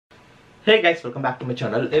Hey guys, welcome back to my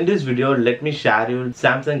channel. In this video, let me share you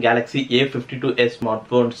Samsung Galaxy A52s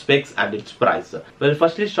smartphone specs and its price. Well,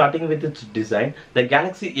 firstly starting with its design, the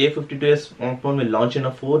Galaxy A52s smartphone will launch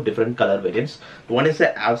in 4 different color variants. One is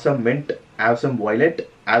a awesome mint, awesome violet,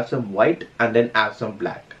 awesome white, and then awesome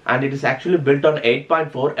black. And it is actually built on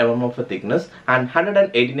 8.4 mm of a thickness and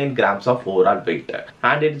 189 grams of overall weight.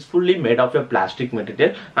 And it is fully made of a plastic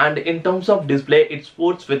material. And in terms of display, it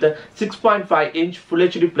sports with a 6.5-inch Full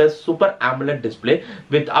HD Plus Super AMOLED display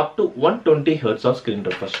with up to 120 Hz of screen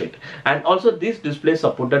refresh rate. And also this display is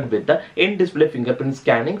supported with the in-display fingerprint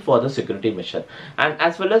scanning for the security measure. And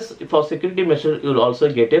as well as for security measure, you will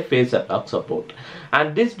also get a face unlock support.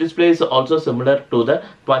 And this display is also similar to the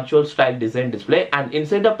punch-hole style design display, and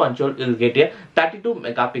inside the punch-hole you will get a 32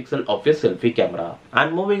 megapixel of a selfie camera.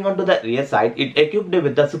 And moving on to the rear side, it equipped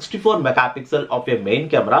with the 64 megapixel of a main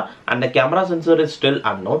camera, and the camera sensor is still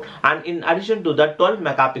unknown. And in addition to the 12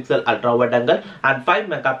 megapixel ultra wide angle and 5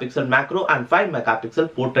 megapixel macro and 5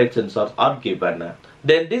 megapixel portrait sensors are given.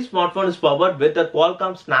 Then this smartphone is powered with a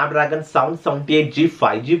Qualcomm Snapdragon 778G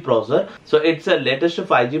 5G processor. So it's a latest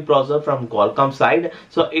 5G processor from Qualcomm side.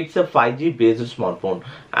 So it's a 5G based smartphone,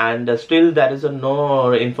 and still there is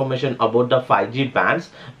no information about the 5G bands.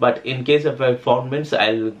 But in case if I found means,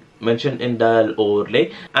 I'll mentioned in the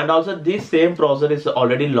overlay. And also this same processor is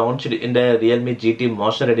already launched in the Realme GT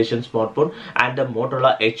Master Edition smartphone and the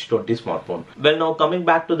Motorola H20 smartphone. Well, now coming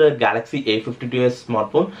back to the Galaxy A52s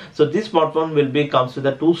smartphone. So this smartphone will be comes with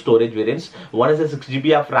the 2 storage variants. One is a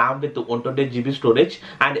 6GB of RAM with 128GB storage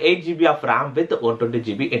and 8GB of RAM with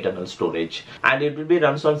 120GB internal storage. And it will be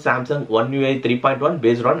runs on Samsung One UI 3.1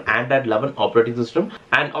 based on Android 11 operating system.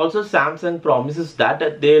 And also Samsung promises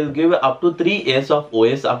that they will give up to 3 years of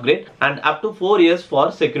OS upgrade and up to 4 years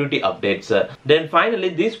for security updates. Then finally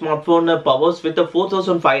this smartphone powers with a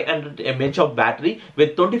 4500 mAh of battery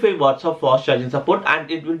with 25 watts of fast charging support,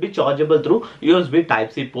 and it will be chargeable through USB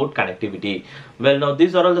Type-C port connectivity. Well, now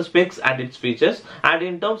these are all the specs and its features. And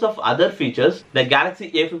in terms of other features, the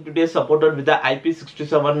Galaxy A52 is supported with the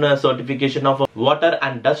IP67 certification of water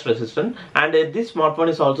and dust resistant, and this smartphone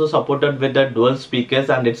is also supported with the dual speakers,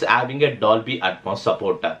 and it's having a Dolby Atmos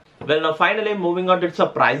support. Well, now finally moving on to its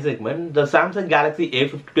price segment, the Samsung Galaxy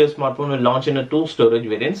A52 smartphone will launch in 2 storage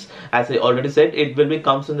variants. As I already said, it will be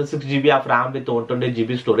comes in the 6GB of RAM with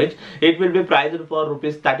 120GB storage. It will be priced for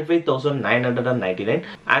rupees 35,999,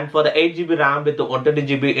 and for the 8GB RAM with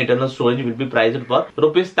 120GB internal storage will be priced for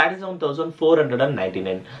rupees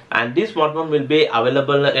 37,499. And this smartphone will be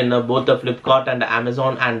available in both the Flipkart and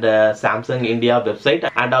Amazon and Samsung India website,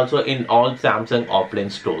 and also in all Samsung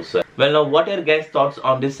offline stores. Well, now what are your guys' thoughts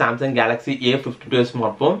on this Samsung Galaxy A52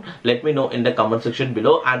 smartphone? Let me know in the comment section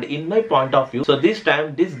below. And in my point of view, so this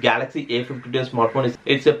time this Galaxy A52 smartphone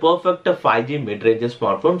it's a perfect 5G mid-range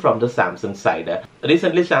smartphone from the Samsung side.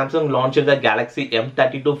 Recently Samsung launched the Galaxy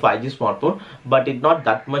M32 5G smartphone, but it's not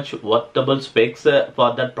that much worthable specs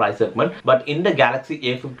for that price segment. But in the Galaxy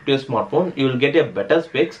A52 smartphone you will get a better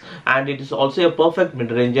specs, and it is also a perfect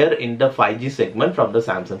mid-ranger in the 5G segment from the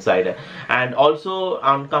Samsung side. And also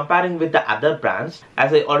on comparing with the other brands,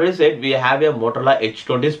 as I already said, we have a Motorola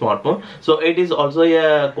H20 smartphone. So it is also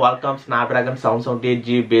a Qualcomm Snapdragon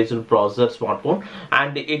 778G based processor smartphone,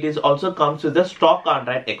 and it is also comes with the stock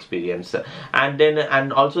Android experience.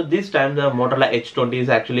 And also this time the Motorola H20 is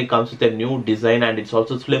actually comes with a new design, and it's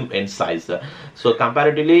also slim in size. So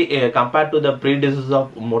comparatively compared to the predecessors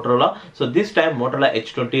of Motorola, so this time Motorola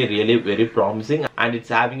H20 really very promising, and it's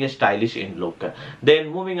having a stylish in look. Then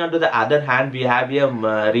moving on to the other hand, we have a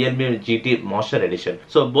Realme GT Master Edition.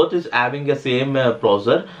 So both is having the same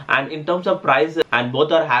processor, and in terms of price, and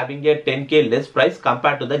both are having a 10k less price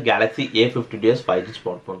compared to the Galaxy A52s 5G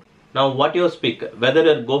smartphone. Now what you speak, whether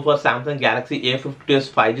you go for Samsung Galaxy A52s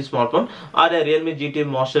 5G smartphone or a Realme GT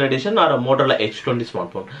Master Edition or a Motorola H20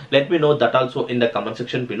 smartphone, let me know that also in the comment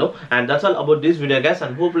section below. And that's all about this video guys,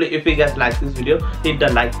 and hopefully if you guys like this video, hit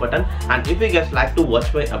the like button, and if you guys like to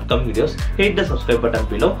watch my upcoming videos, hit the subscribe button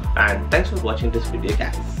below. And thanks for watching this video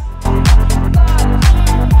guys.